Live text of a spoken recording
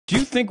Do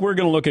you think we're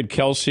going to look at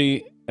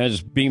Kelce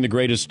as being the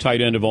greatest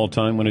tight end of all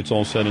time when it's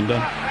all said and done?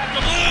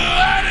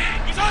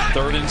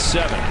 3rd and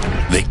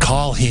 7. They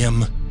call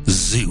him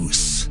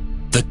Zeus,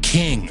 the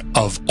king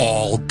of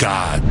all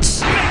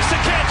gods. Makes the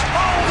catch.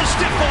 Oh, the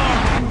stiff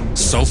arm.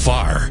 So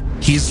far,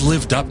 he's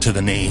lived up to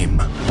the name.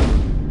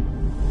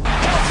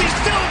 Kelce's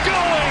still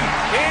going.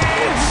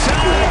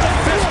 Inside the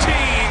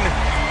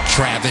 15.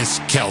 Travis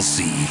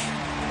Kelce.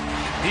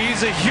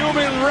 He's a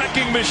human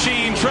wrecking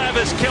machine,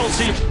 Travis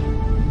Kelce.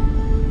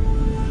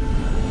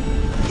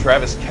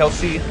 Travis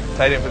Kelce,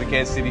 tight end for the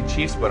Kansas City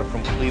Chiefs, but I'm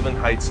from Cleveland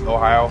Heights,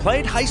 Ohio.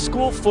 Played high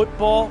school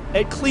football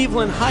at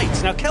Cleveland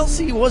Heights. Now,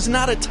 Kelce was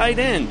not a tight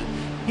end.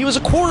 He was a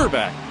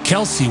quarterback.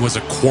 Kelce was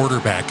a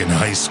quarterback in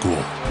high school,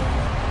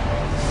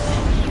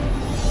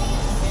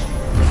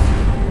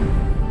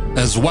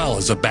 as well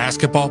as a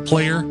basketball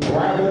player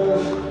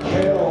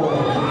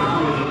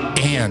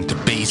and a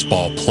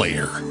baseball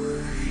player.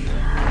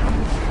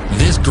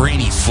 This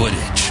grainy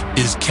footage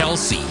is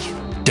Kelce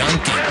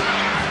dunking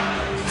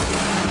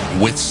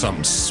with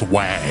some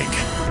swag.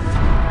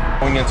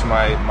 Going into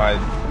my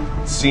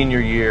senior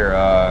year,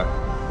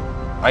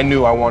 I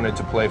knew I wanted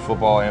to play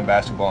football and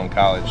basketball in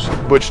college.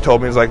 Butch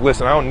told me, he's like,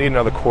 listen, I don't need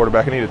another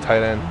quarterback, I need a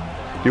tight end.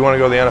 Do you want to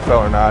go to the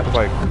NFL or not? I was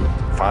like,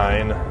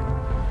 fine,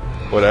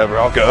 whatever,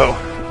 I'll go.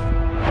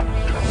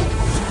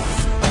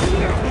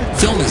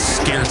 Film is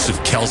scarce of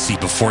Kelce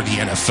before the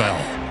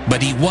NFL,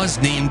 but he was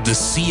named the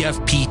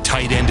CFP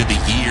Tight End of the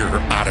Year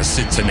out of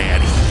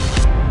Cincinnati.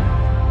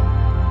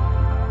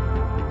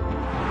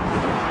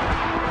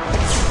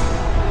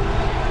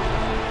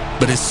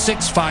 But his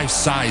 6'5"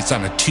 size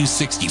on a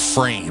 260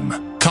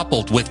 frame,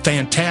 coupled with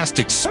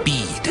fantastic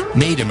speed,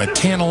 made him a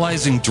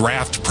tantalizing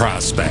draft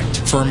prospect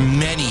for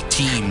many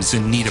teams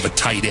in need of a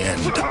tight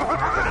end.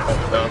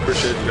 I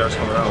appreciate you guys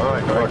coming out. All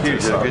right,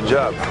 thank you. Good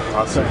job.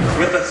 Awesome.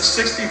 With the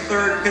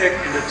 63rd pick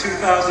in the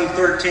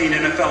 2013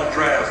 NFL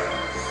Draft,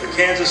 the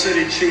Kansas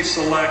City Chiefs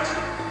select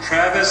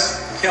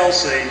Travis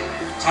Kelce,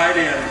 tight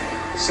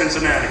end,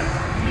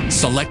 Cincinnati.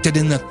 Selected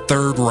in the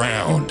 3rd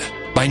round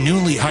by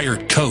newly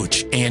hired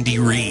coach Andy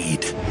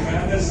Reid.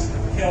 Travis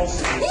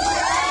Kelce.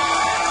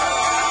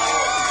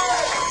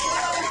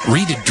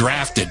 Reid had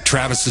drafted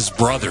Travis's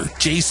brother,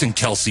 Jason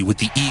Kelce, with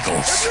the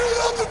Eagles. If you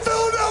love the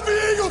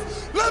Philadelphia Eagles,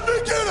 let me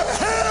get a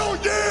hell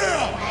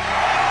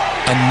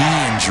yeah! A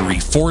knee injury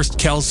forced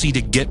Kelce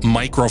to get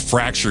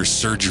microfracture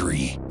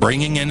surgery,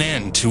 bringing an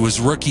end to his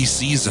rookie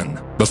season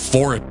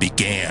before it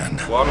began.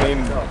 Well, I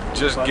mean,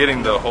 just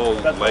getting the whole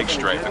leg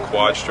strength, the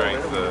quad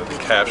strength, the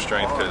calf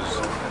strength,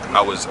 because I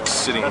was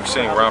sitting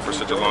around for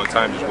such a long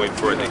time just waiting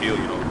for it to heal,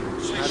 you know.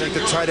 I think the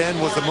tight end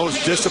was the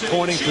most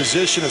disappointing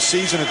position a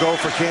season ago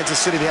for Kansas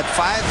City. They had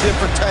 5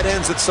 different tight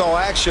ends that saw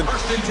action,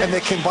 and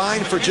they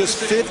combined for just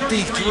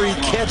 53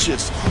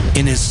 catches.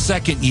 In his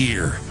 2nd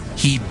year,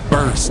 he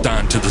burst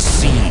onto the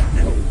scene.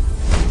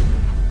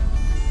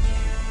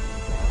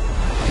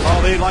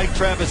 Oh, they like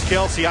Travis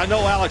Kelce. I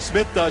know Alex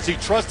Smith does. He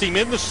trusts him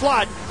in the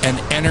slot. An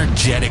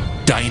energetic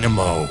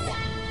dynamo.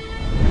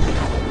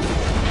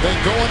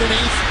 Then go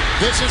underneath.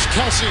 This is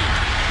Kelce,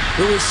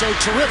 who was so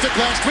terrific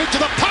last week to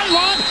the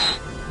pylon.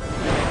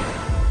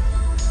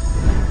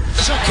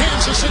 It's a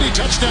Kansas City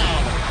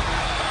touchdown.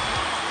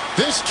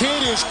 This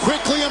kid is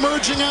quickly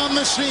emerging on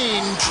the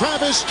scene.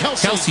 Travis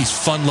Kelce. Kelce's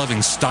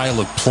fun-loving style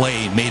of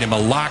play made him a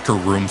locker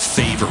room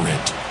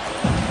favorite.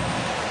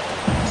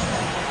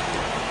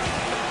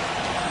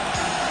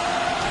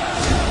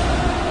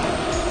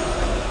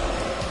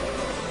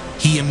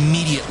 He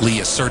immediately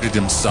asserted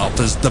himself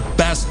as the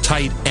best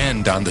tight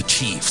end on the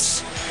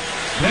Chiefs.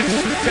 Next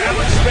to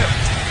Alex Smith.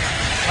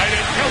 Tight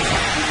end Kelce.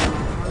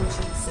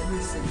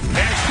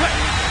 And Smith.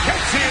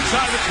 Kelce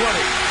inside the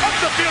 20. Up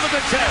the field of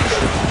the 10.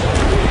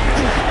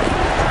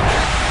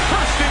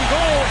 First and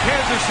goal,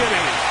 Kansas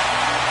City.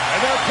 And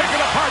they're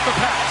picking apart the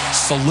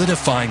pass.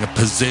 Solidifying a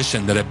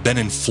position that had been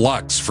in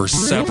flux for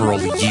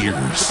several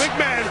years. The big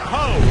man,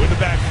 Poe, in the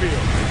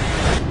backfield.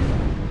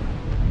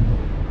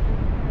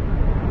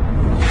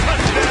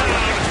 Touchdown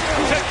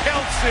to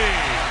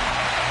Kelce.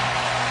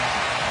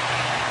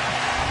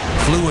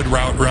 Fluid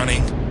route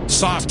running,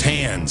 soft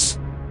hands,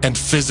 and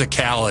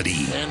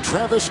physicality. And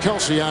Travis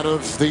Kelce out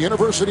of the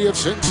University of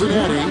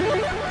Cincinnati.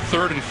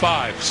 3rd and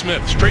 5.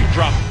 Smith, straight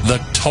drop. The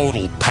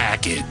total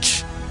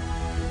package.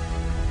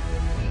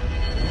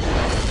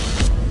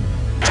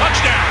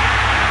 Touchdown!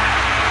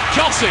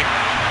 Kelce.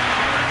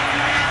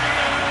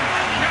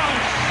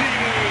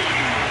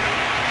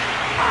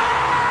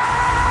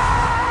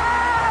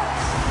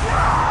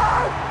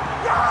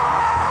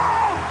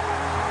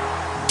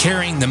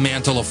 Carrying the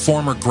mantle of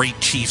former great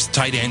Chiefs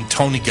tight end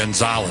Tony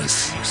Gonzalez.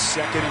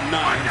 2nd and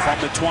 9 from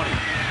the 20.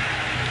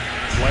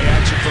 Play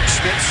action from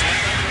Smith.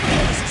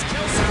 This is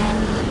Kelce.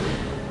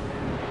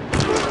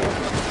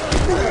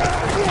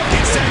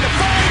 Inside the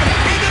 5,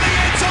 into the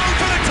end zone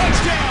for the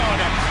touchdown.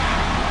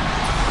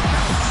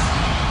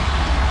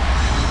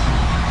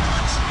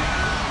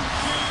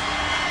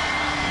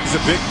 He's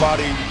a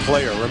big-bodied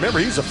player. Remember,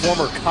 he's a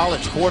former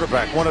college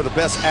quarterback, one of the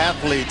best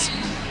athletes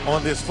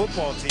on this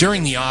football team.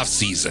 During the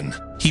offseason,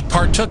 he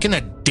partook in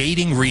a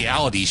dating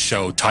reality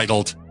show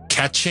titled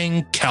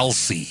Catching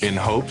Kelce. In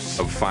hopes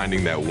of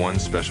finding that one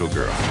special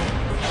girl.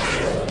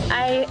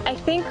 I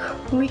think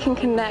we can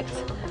connect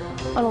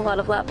on a lot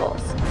of levels.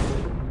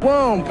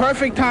 Boom,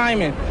 perfect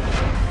timing.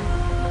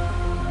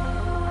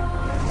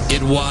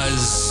 It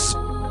was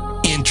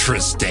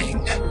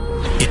interesting.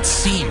 It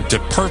seemed to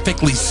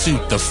perfectly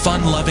suit the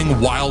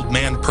fun-loving wild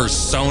man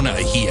persona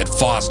he had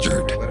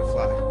fostered. Let it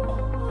fly.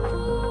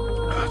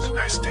 Oh, that's a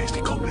nice,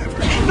 tasty cold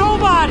beverage.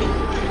 Nobody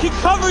can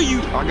cover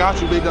you. I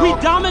got you, big dog.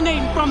 We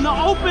dominating from the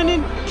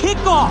opening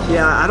kickoff.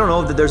 Yeah, I don't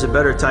know that there's a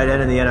better tight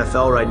end in the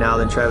NFL right now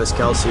than Travis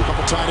Kelce. A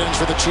couple tight ends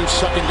for the Chiefs,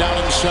 second down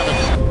and 7.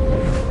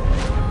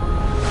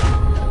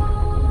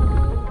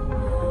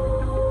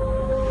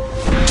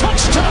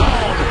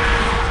 Touchdown!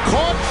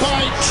 Caught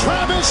by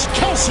Travis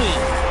Kelce.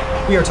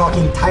 We are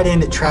talking tight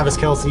end Travis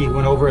Kelce,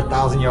 went over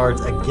 1,000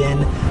 yards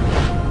again.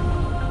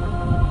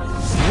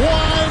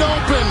 Wide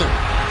open.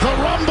 The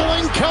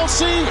rumbling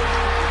Kelce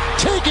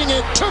taking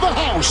it to the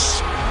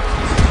house.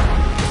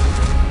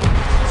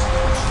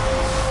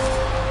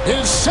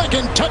 His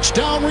second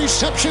touchdown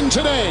reception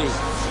today.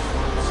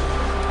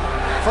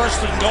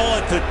 First and goal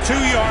at the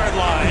 2-yard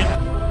line.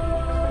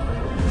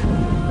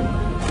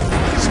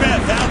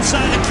 Smith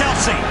outside of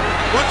Kelce.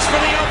 Looks for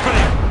the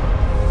opening.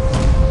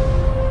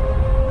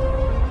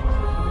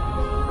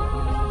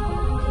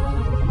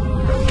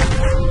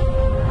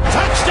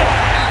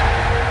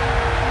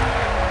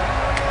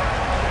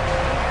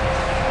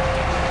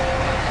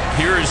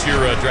 Here is your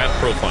draft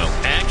profile.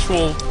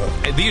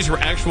 These were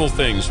actual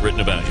things written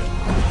about you.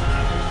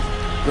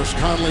 Chris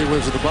Conley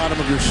was at the bottom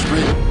of your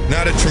screen.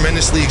 Not a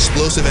tremendously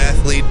explosive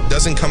athlete,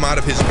 doesn't come out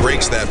of his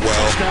breaks that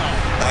well.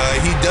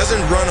 He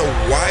doesn't run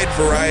a wide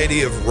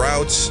variety of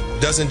routes,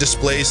 doesn't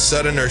display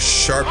sudden or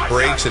sharp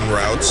breaks in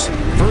routes.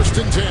 First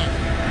and 10.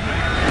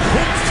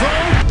 Quick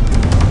throw.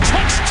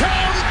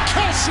 Touchdown,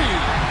 Kelce.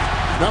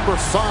 Number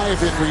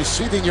 5 in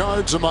receiving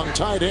yards among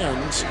tight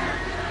ends.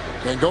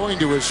 And going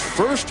to his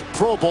first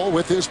Pro Bowl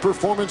with his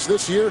performance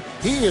this year,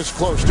 he is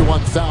close to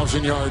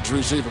 1,000 yards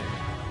receiving.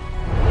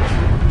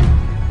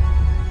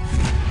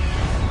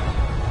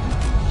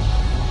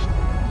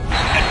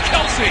 And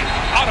Kelce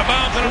out of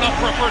bounds and enough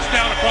for a first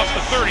down across the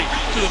 30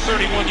 to the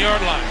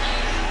 31-yard line.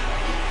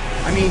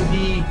 I mean,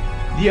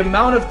 the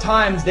amount of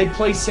times they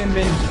place him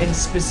in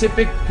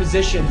specific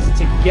positions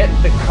to get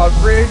the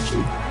coverage.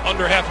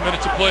 Under half a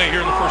minute to play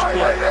here in the first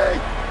quarter.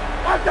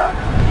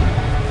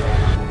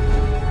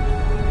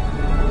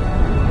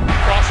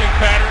 Crossing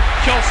pattern,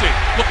 Kelce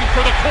looking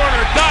for the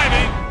corner,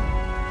 diving.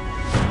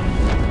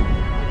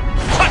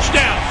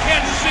 Touchdown,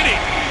 Kansas City.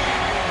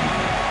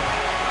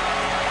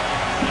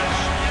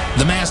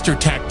 The master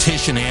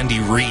tactician Andy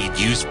Reid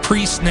used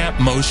pre-snap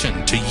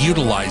motion to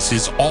utilize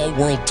his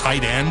all-world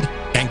tight end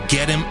and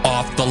get him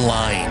off the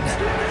line.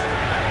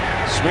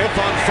 Smith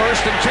on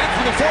first and 10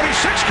 from the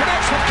 46,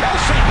 connects with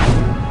Kelce.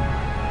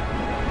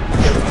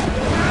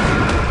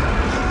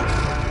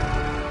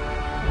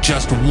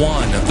 Just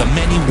one of the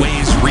many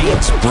ways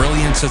Reid's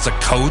brilliance as a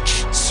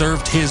coach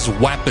served his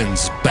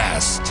weapons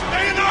best.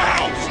 Stay in our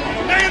house!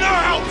 Stay in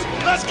our house!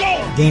 Let's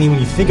go! Danny, when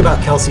you think about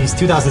Kelce's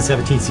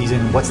 2017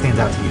 season, what stands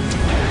out to you?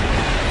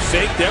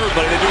 Fake to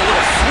everybody. They do a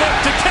little flip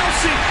to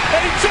Kelce,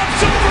 and he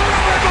jumps over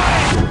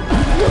everybody!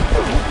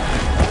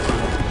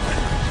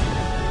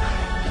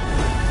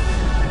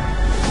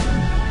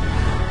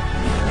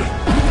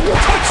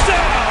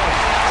 Touchdown!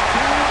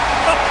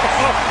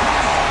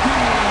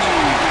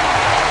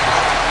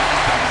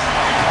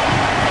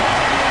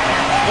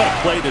 What a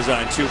play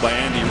design, too, by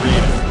Andy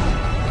Reid.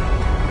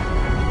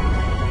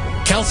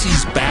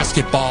 Kelce's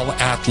basketball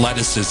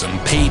athleticism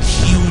paid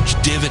huge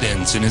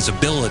dividends in his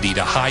ability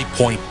to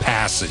high-point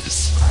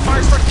passes.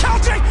 Fires for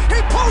Kelce!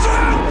 He pulls it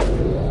out!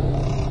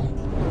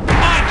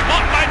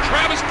 Caught by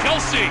Travis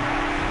Kelce.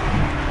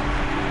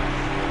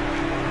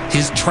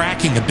 His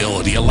tracking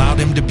ability allowed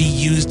him to be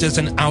used as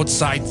an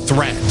outside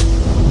threat,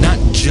 not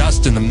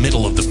just in the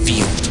middle of the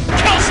field.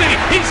 Kelce,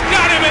 he's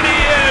got him, and he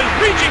is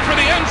reaching for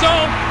the end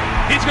zone.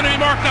 He's going to be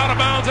marked out of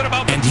bounds at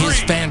about the 3.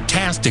 His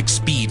fantastic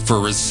speed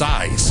for his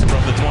size.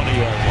 From the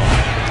 20-yard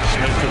line.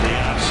 Smith to the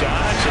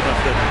outside, set up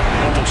the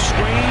double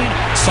screen.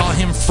 Saw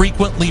him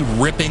frequently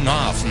ripping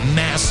off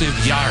massive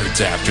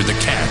yards after the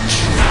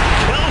catch.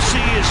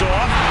 Kelce is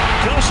off.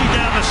 Kelce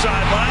down the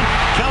sideline.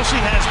 Kelce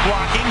has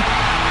blocking.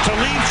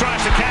 Talib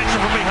tries to catch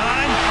him from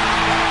behind.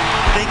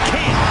 They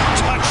can't.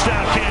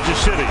 Touchdown, Kansas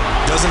City.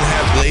 Doesn't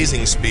have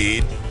blazing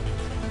speed.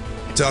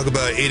 Talk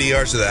about 80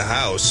 yards to the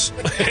house.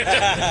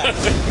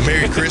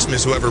 Merry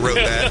Christmas, whoever wrote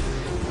that.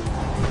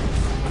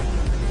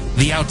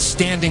 The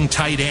outstanding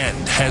tight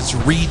end has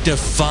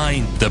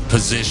redefined the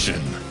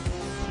position.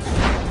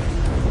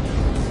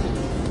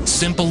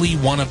 Simply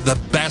one of the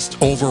best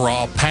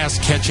overall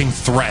pass-catching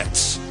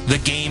threats the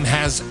game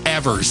has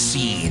ever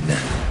seen.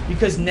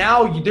 Because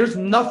now there's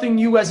nothing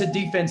you as a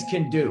defense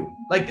can do.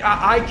 Like,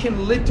 I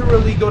can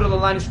literally go to the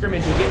line of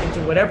scrimmage and get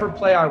into whatever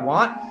play I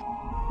want.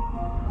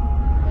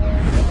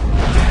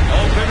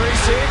 Open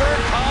receiver,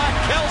 caught,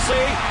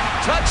 Kelce,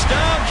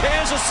 touchdown,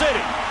 Kansas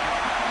City.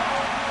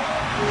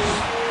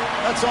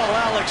 That's all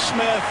Alex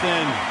Smith,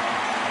 and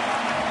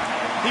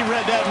he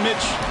read that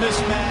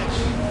mismatch.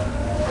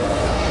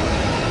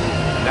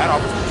 That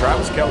offense,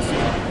 Travis Kelce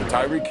and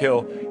Tyreek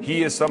Hill,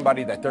 he is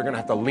somebody that they're going to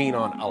have to lean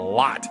on a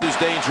lot. He's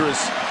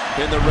dangerous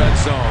in the red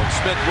zone.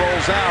 Smith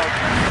rolls out.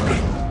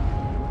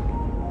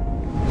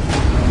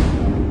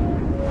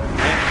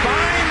 And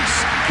finds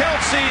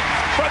Kelce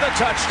for the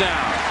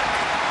touchdown.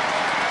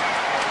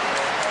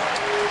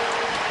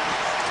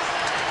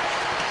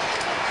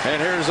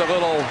 And here's a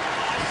little...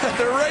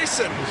 They're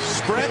racing.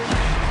 Sprint.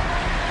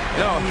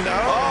 No.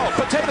 Oh,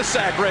 potato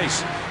sack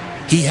race.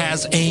 He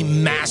has a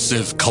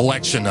massive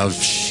collection of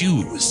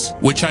shoes,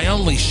 which I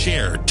only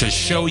share to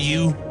show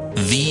you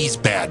these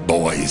bad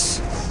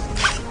boys.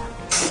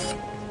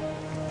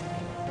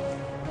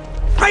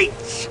 Great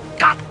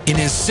Scott! In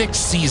his 6th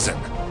season,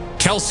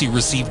 Kelce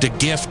received a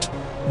gift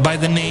by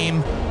the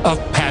name of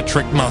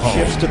Patrick Mahomes.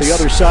 Shifts to the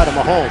other side of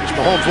Mahomes.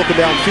 Mahomes looking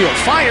downfield.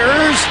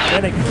 Fires!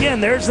 And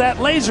again, there's that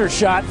laser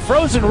shot.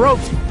 Frozen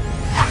ropes.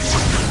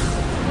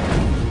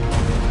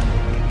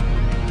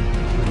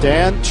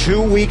 Dan,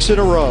 2 weeks in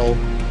a row,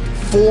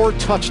 4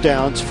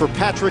 touchdowns for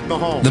Patrick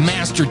Mahomes. The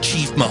Master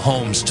Chief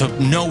Mahomes took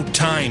no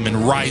time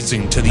in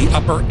rising to the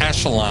upper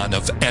echelon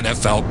of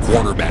NFL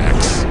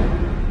quarterbacks.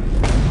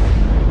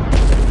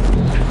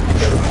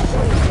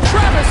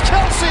 Travis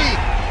Kelce,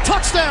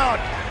 touchdown!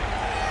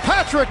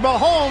 Patrick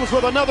Mahomes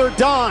with another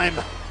dime.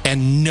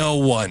 And no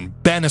one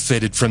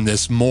benefited from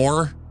this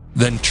more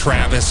than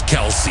Travis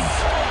Kelce.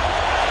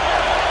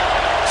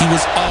 He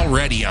was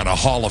already on a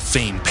Hall of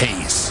Fame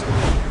pace.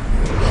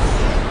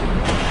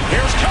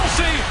 Here's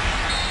Kelce.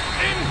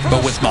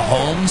 But with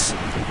Mahomes,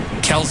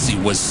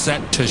 Kelce was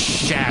set to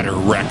shatter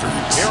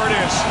records. Here it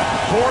is.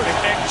 4th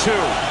and 2.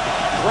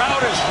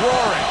 Crowd is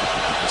roaring.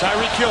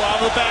 Tyreek Hill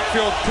out of the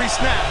backfield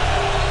pre-snap.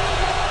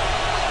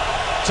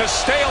 To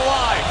stay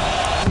alive.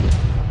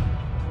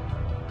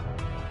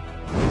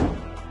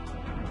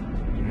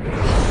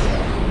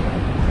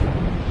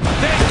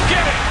 They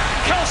get it.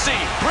 Kelce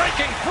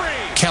breaking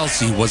free.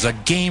 Kelce was a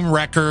game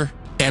wrecker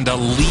and a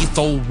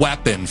lethal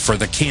weapon for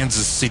the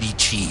Kansas City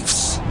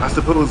Chiefs. I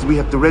suppose we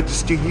have to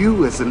register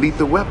you as a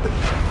lethal weapon.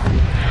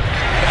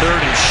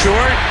 3rd and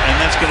short,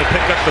 and that's going to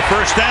pick up the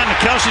first down, and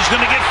Kelce's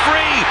going to get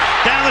free.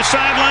 Down the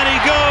sideline he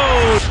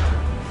goes.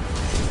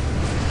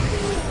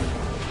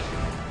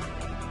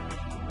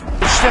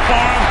 Stiff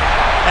arm,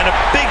 and a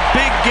big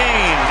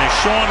gain as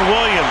Sean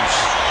Williams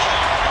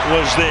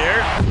was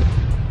there.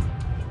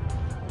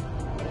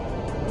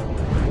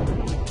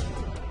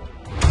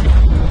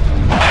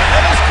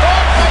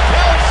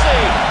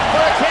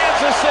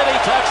 City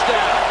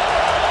touchdown.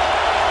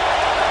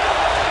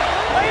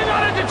 Are you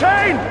not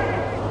entertained?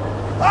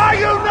 Are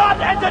you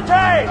not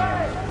entertained?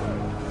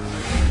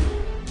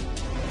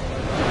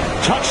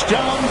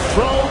 Touchdown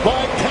throw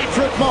by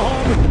Patrick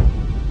Mahomes.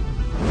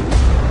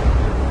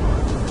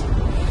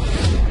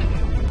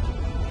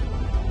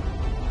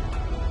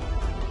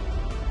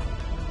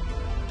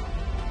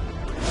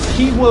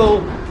 He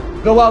will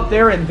go out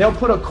there and they'll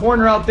put a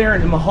corner out there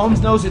and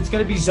Mahomes knows it's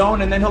going to be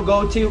zone and then he'll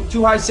go to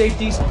 2 high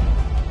safeties.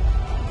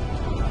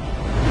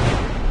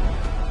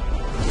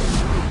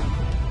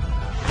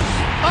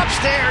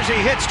 Upstairs, he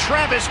hits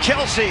Travis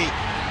Kelce,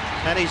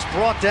 and he's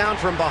brought down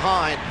from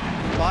behind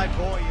by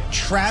Boyd.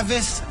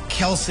 Travis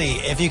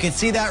Kelce. If you can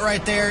see that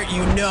right there,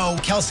 you know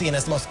Kelce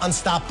is the most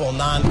unstoppable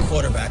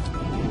non-quarterback.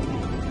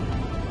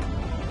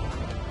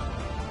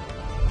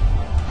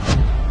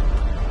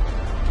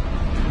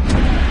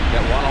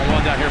 Got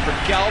one-on-one down here for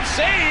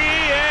Kelce,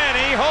 and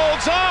he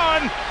holds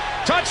on.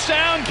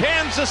 Touchdown,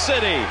 Kansas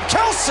City.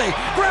 Kelce,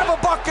 grab a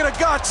bucket of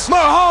guts.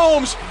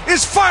 Mahomes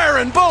is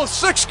firing both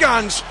 6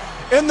 guns.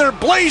 And they're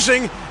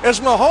blazing as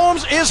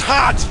Mahomes is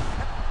hot.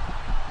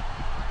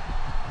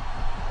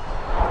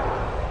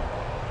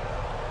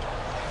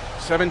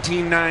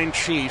 (17-9)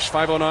 Chiefs,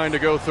 5:09 to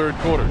go, 3rd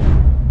quarter.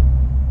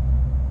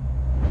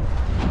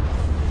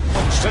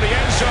 To the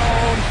end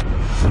zone.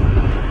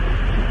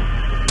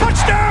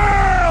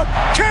 Touchdown!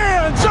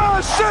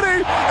 Kansas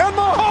City, and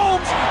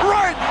Mahomes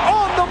right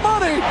on the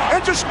money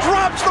and just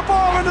drops the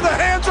ball into the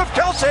hands of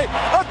Kelce.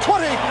 A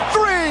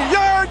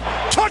 23-yard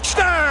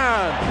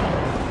touchdown!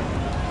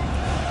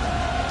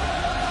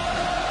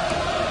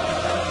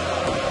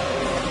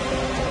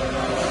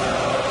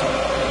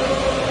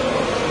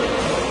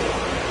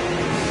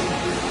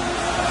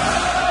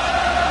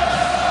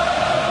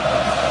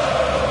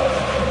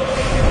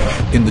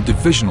 In the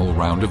divisional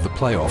round of the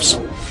playoffs,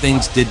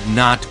 things did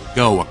not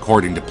go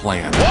according to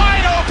plan.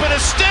 Wide open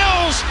is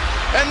Stills,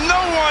 and no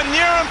one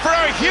near him for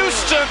a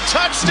Houston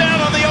touchdown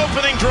on the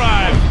opening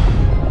drive.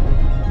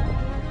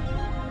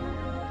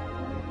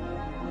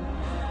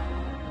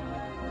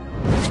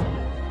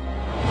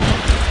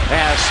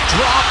 Pass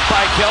dropped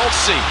by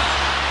Kelce.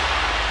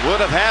 Would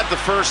have had the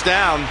first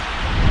down.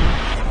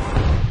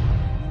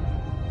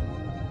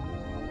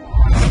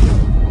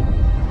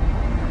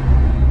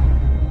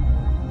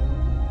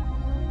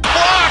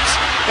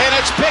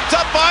 Picked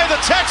up by the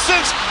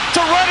Texans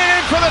to run it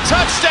in for the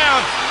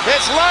touchdown.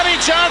 It's Lonnie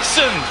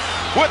Johnson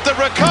with the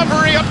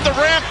recovery. Up the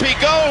ramp he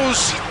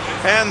goes.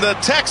 And the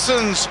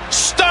Texans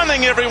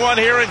stunning everyone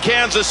here in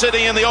Kansas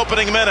City in the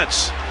opening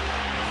minutes.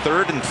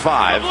 3rd and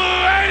 5.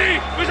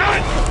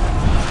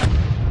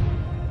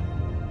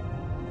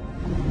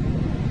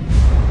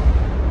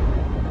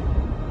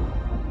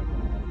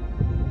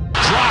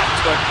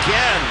 Dropped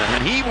again,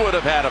 and he would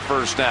have had a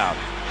first down.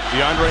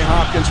 DeAndre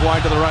Hopkins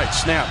wide to the right.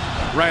 Snap.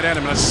 Right at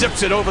him, and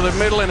zips it over the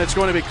middle, and it's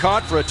going to be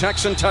caught for a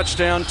Texan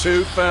touchdown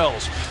to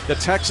Fells. The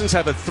Texans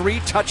have a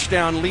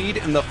 3-touchdown lead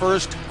in the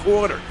first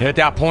quarter. And at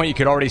that point, you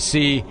could already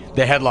see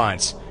the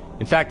headlines.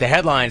 In fact, the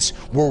headlines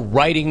were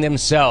writing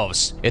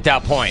themselves at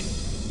that point.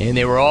 And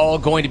they were all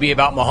going to be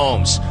about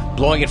Mahomes,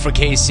 blowing it for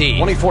KC.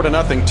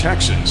 24-0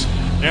 Texans.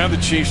 Now the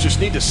Chiefs just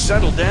need to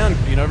settle down.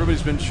 You know,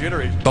 everybody's been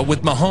jittery. But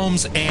with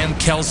Mahomes and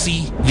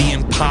Kelce, the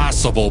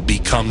impossible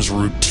becomes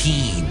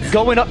routine.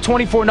 Going up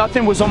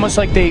 24-0 was almost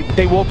like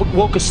they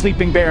woke a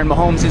sleeping bear, and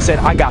Mahomes and said,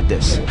 I got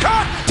this.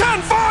 Cut!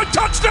 10-5,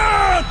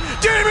 touchdown!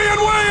 Damian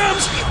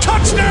Williams,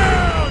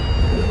 touchdown!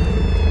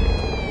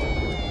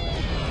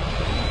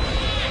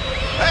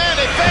 And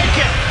they fake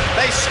it.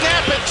 They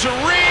snap it to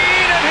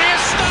Reed, and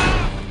he's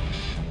stopped.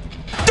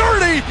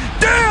 Dirty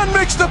Dan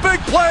makes the big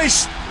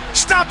place.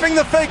 Stopping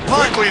the fake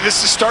punt. Quickly,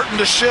 this is starting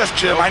to shift,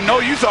 Jim. I know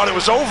you thought it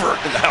was over,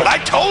 but I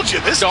told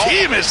you, this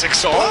team is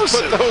explosive.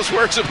 Don't put those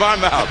words in my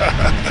mouth.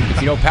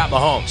 If you know Pat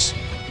Mahomes,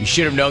 you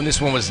should have known this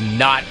one was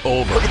not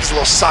over. Look at this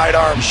little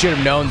sidearm. You should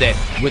have known that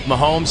with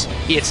Mahomes,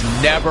 it's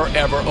never,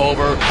 ever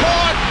over.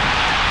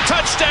 Caught!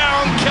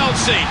 Touchdown,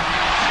 Kelce.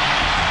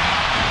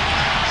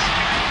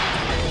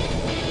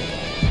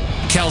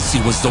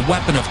 Kelce was the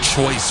weapon of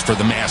choice for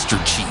the Master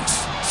Chief,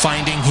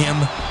 finding him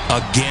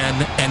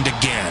again and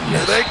again.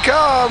 Here they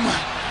come.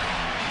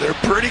 They're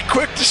pretty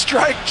quick to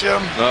strike,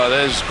 Jim. That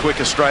is as quick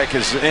a strike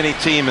as any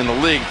team in the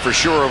league for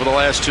sure over the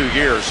last 2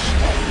 years.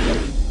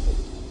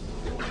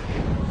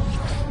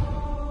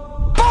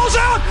 Ball's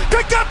out,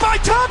 picked up by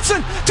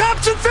Thompson.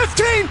 Thompson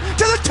 15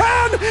 to the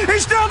 10.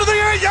 He's down to the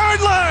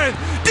 8-yard line.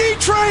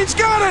 D-Train's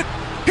got it.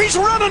 He's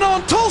running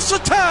on Tulsa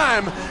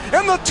time.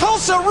 And the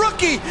Tulsa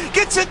rookie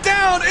gets it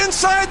down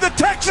inside the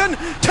Texan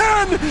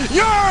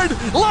 10-yard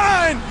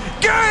line.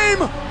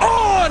 Game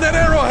on at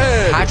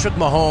Arrowhead. Patrick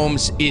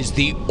Mahomes is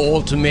the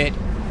ultimate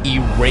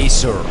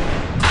eraser.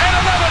 And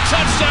another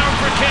touchdown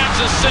for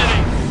Kansas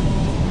City.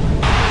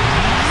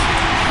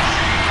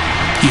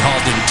 He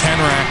hauled in 10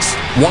 racks,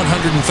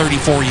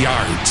 134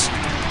 yards,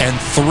 and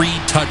 3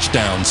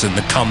 touchdowns in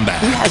the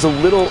comeback. He has a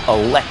little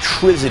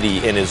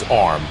electricity in his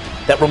arm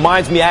that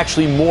reminds me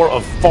actually more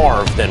of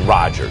Favre than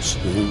Rodgers.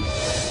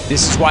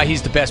 This is why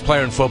he's the best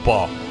player in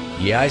football.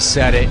 Yeah, I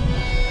said it.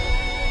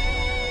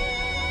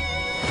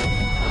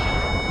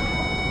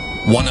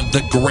 One of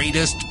the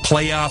greatest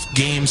playoff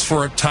games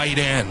for a tight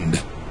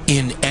end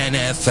in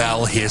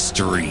NFL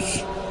history.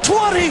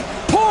 20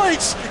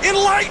 points in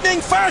lightning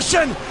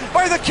fashion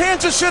by the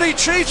Kansas City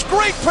Chiefs.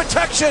 Great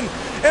protection.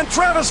 And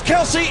Travis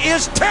Kelce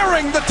is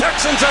tearing the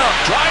Texans out.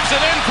 Drives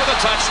it in for the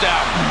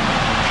touchdown.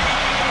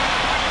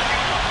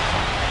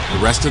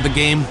 The rest of the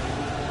game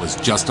was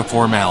just a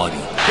formality.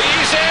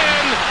 He's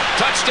in.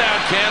 Touchdown,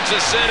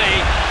 Kansas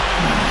City.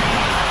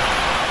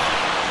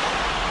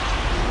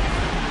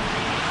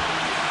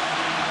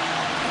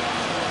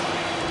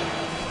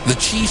 The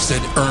Chiefs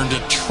had earned a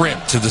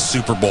trip to the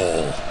Super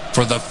Bowl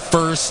for the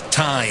first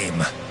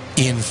time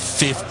in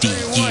 50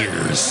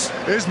 years.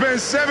 It's been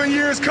 7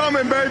 years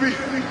coming, baby.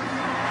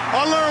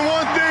 I learned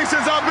one thing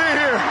since I've been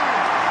here.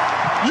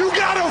 You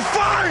gotta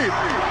fight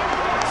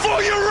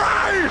for your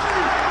right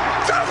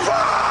to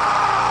party!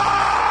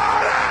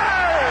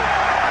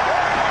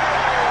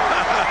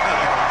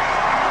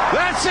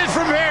 That's it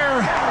from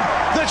here.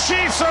 The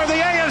Chiefs are the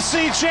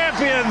AFC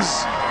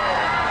champions.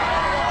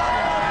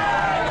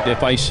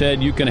 If I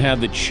said you can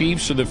have the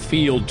Chiefs of the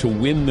field to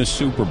win the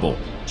Super Bowl.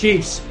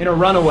 Chiefs in a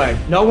runaway.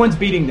 No one's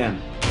beating them.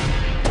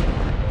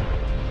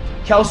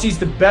 Kelce's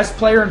the best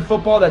player in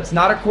football that's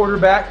not a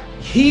quarterback.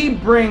 He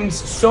brings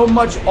so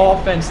much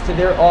offense to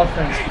their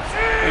offense.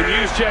 And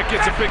Juszczyk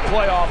gets a big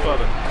play off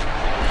of it.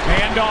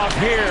 Hand off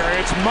here.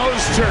 It's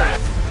Mo's turn.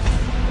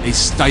 They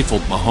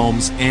stifled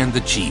Mahomes and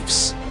the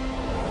Chiefs,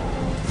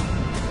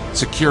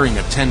 securing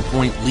a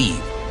 10-point lead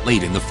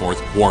late in the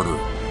fourth quarter.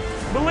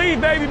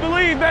 Believe, baby.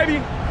 Believe, baby.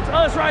 It's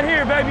us right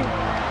here, baby.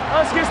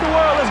 Us against the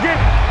world. Let's get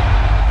it.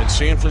 And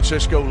San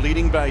Francisco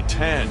leading by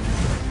 10.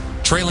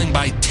 Trailing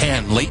by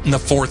 10 late in the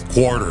fourth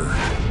quarter.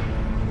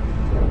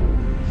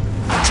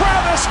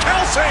 Travis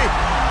Kelce,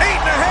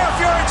 8.5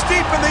 yards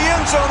deep in the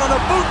end zone on a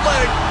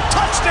bootleg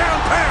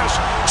touchdown pass.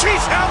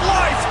 Chiefs have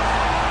life.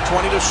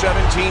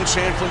 20-17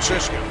 San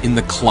Francisco. In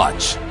the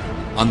clutch,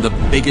 on the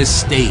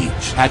biggest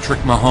stage, Patrick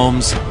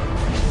Mahomes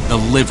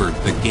delivered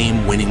the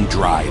game-winning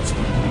drive,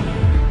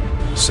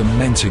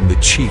 cementing the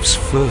Chiefs'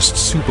 first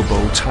Super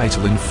Bowl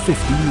title in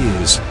 50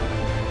 years.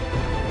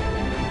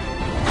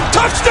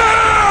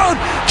 Touchdown!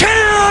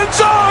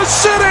 Kansas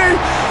City!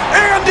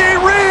 Andy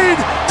Reid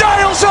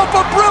dials up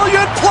a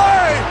brilliant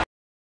play.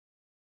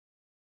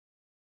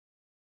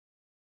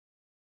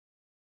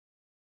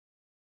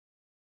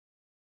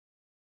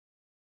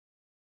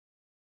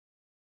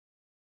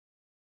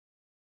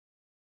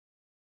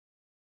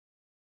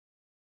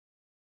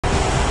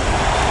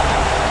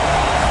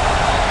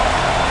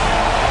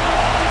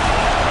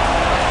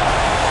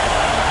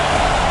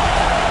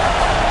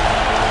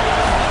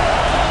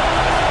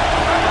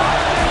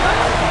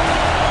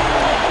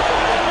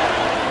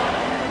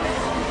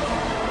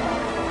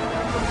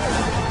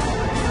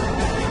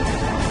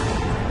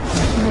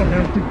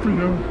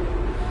 you.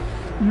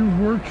 You've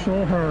worked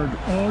so hard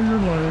all your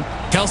life.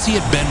 Kelce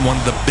had been one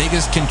of the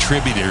biggest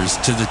contributors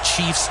to the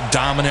Chiefs'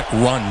 dominant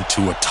run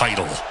to a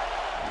title.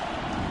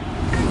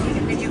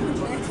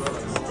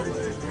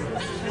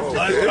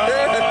 Let's go!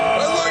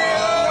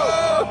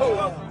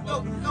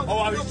 Oh,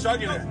 I was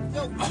chugging it.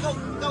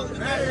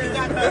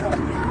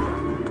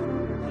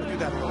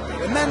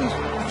 And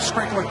then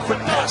sprinkling quick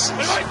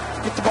passes.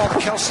 Get the ball to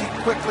Kelce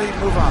quickly,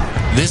 move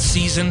on. This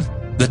season,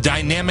 the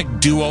dynamic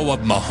duo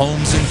of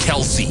Mahomes and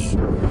Kelce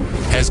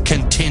has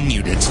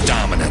continued its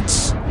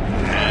dominance.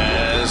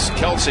 As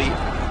Kelce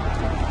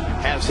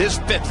has his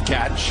 5th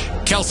catch.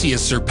 Kelce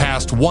has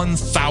surpassed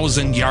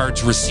 1,000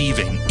 yards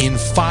receiving in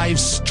 5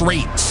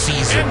 straight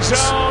seasons. End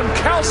zone,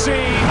 Kelce!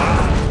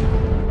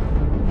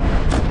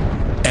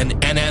 An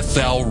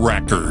NFL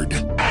record.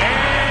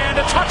 And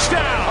a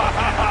touchdown!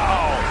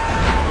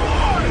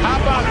 How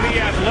about the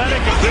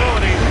athletic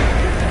ability?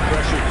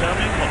 Pressure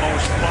coming,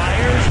 Mahomes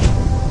fires.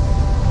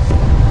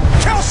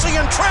 Kelce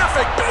in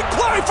traffic, big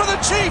play for the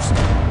Chiefs.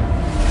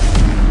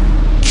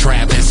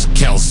 Travis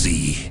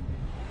Kelce,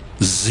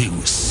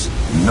 Zeus.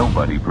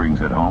 Nobody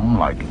brings it home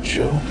like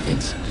Joe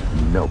Vincent.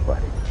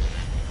 Nobody.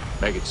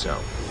 Make it so.